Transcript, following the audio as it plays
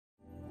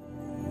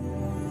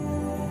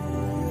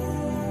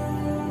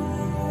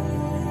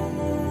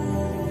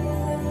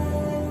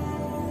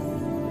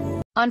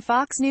On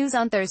Fox News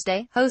on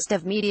Thursday, host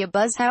of Media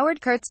Buzz Howard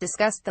Kurtz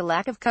discussed the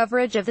lack of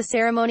coverage of the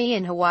ceremony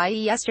in Hawaii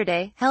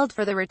yesterday, held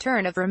for the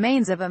return of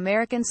remains of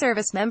American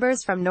service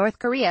members from North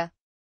Korea.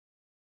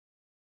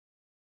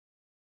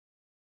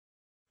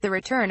 The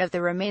return of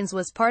the remains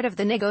was part of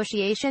the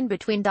negotiation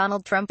between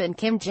Donald Trump and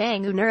Kim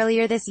Jong-un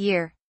earlier this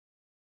year.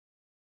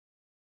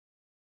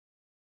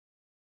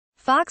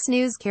 Fox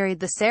News carried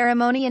the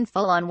ceremony in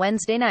full on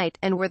Wednesday night,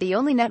 and were the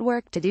only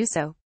network to do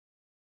so.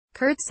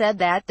 Kurtz said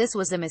that this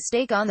was a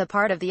mistake on the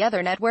part of the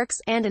other networks,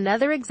 and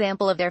another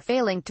example of their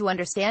failing to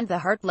understand the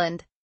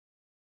heartland.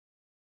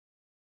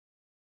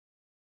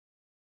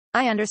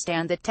 "I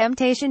understand the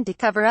temptation to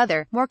cover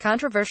other, more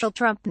controversial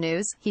Trump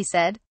news," he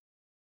said.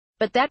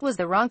 "But that was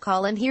the wrong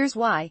call, and here's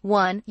why.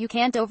 1. You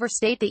can't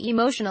overstate the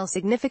emotional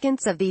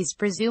significance of these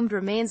presumed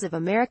remains of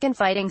American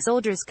fighting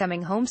soldiers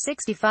coming home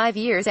 65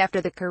 years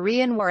after the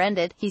Korean War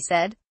ended," he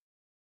said.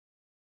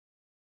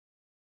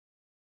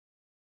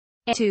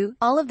 And 2.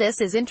 All of this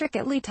is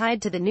intricately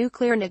tied to the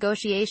nuclear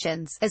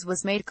negotiations, as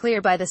was made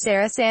clear by the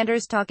Sarah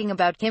Sanders talking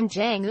about Kim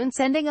Jong-un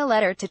sending a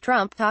letter to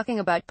Trump talking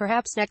about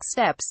perhaps next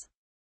steps.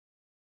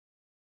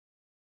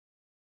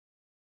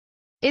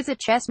 It's a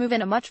chess move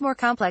in a much more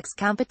complex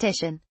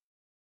competition.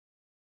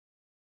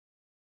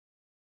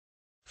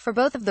 For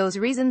both of those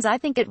reasons, I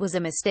think it was a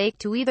mistake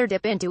to either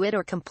dip into it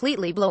or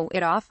completely blow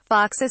it off."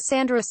 Fox's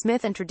Sandra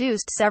Smith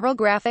introduced several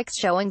graphics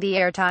showing the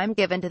airtime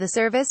given to the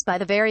service by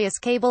the various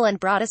cable and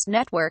broadcast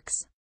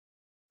networks.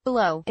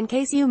 Below, in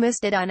case you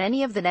missed it on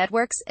any of the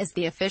networks, is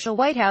the official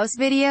White House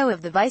video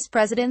of the Vice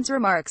President's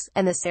remarks,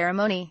 and the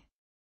ceremony.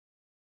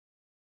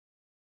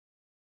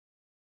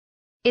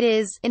 It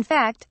is, in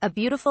fact, a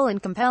beautiful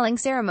and compelling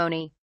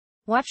ceremony.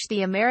 Watch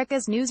the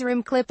America's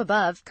Newsroom clip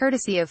above,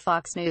 courtesy of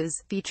Fox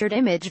News, featured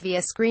image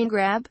via screen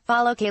grab.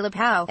 Follow Caleb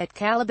Howe,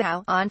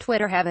 @CalebHowe, on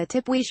Twitter. Have a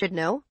tip we should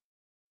know?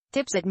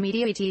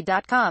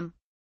 Tips@MediaET.com.